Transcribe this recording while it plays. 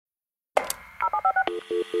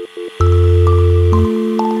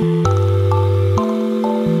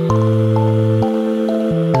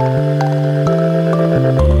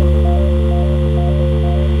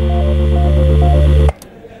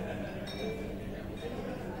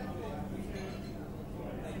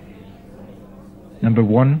Number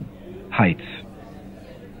 1, heights.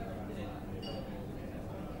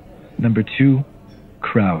 Number 2,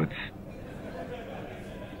 crowds.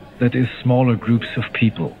 That is smaller groups of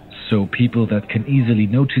people, so people that can easily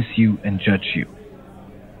notice you and judge you.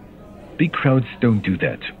 Big crowds don't do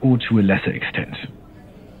that, or to a lesser extent.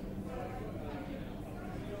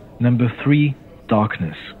 Number 3,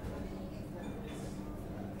 darkness.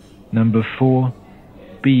 Number 4,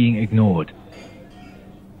 being ignored.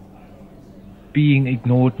 Being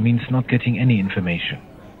ignored means not getting any information.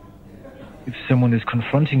 If someone is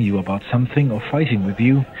confronting you about something or fighting with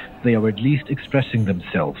you, they are at least expressing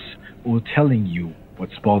themselves or telling you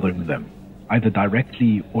what's bothering them, either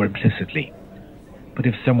directly or implicitly. But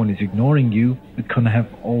if someone is ignoring you, it can have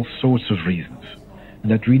all sorts of reasons,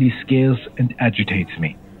 and that really scares and agitates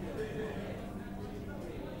me.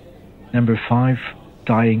 Number 5,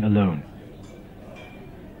 dying alone.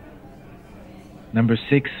 Number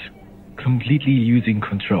 6, completely losing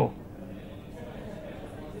control.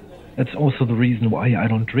 That's also the reason why I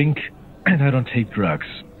don't drink and I don't take drugs.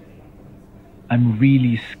 I'm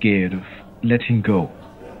really scared of letting go.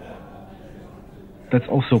 That's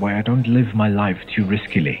also why I don't live my life too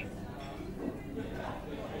riskily.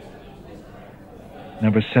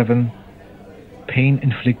 Number 7, pain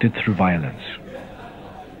inflicted through violence.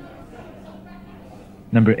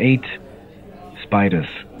 Number 8, spiders.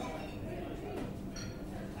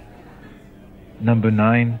 Number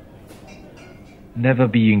 9, never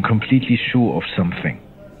being completely sure of something.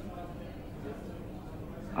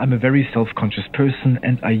 I'm a very self-conscious person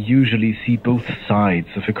and I usually see both sides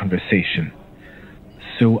of a conversation.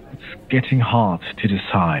 So it's getting hard to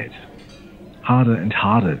decide. Harder and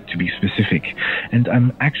harder to be specific. And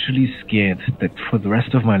I'm actually scared that for the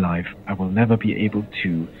rest of my life I will never be able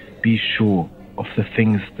to be sure of the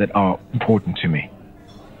things that are important to me.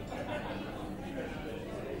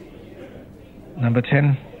 Number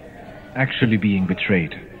 10, actually being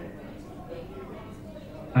betrayed.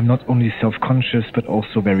 I'm not only self-conscious but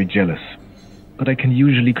also very jealous. But I can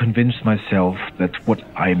usually convince myself that what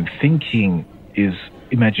I'm thinking is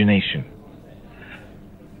imagination.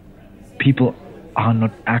 People are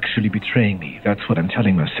not actually betraying me, that's what I'm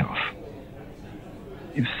telling myself.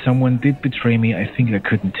 If someone did betray me, I think I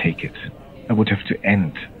couldn't take it. I would have to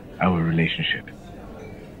end our relationship.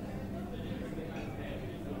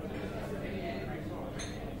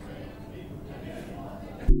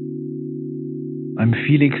 I'm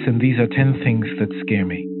Felix, and these are 10 things that scare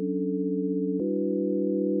me.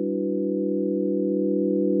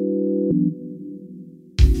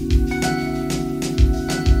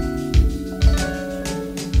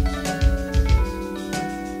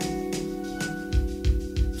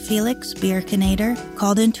 Felix Birkenader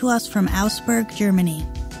called into us from Augsburg, Germany.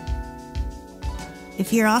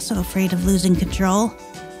 If you're also afraid of losing control,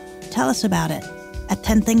 tell us about it at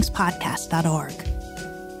 10thingspodcast.org.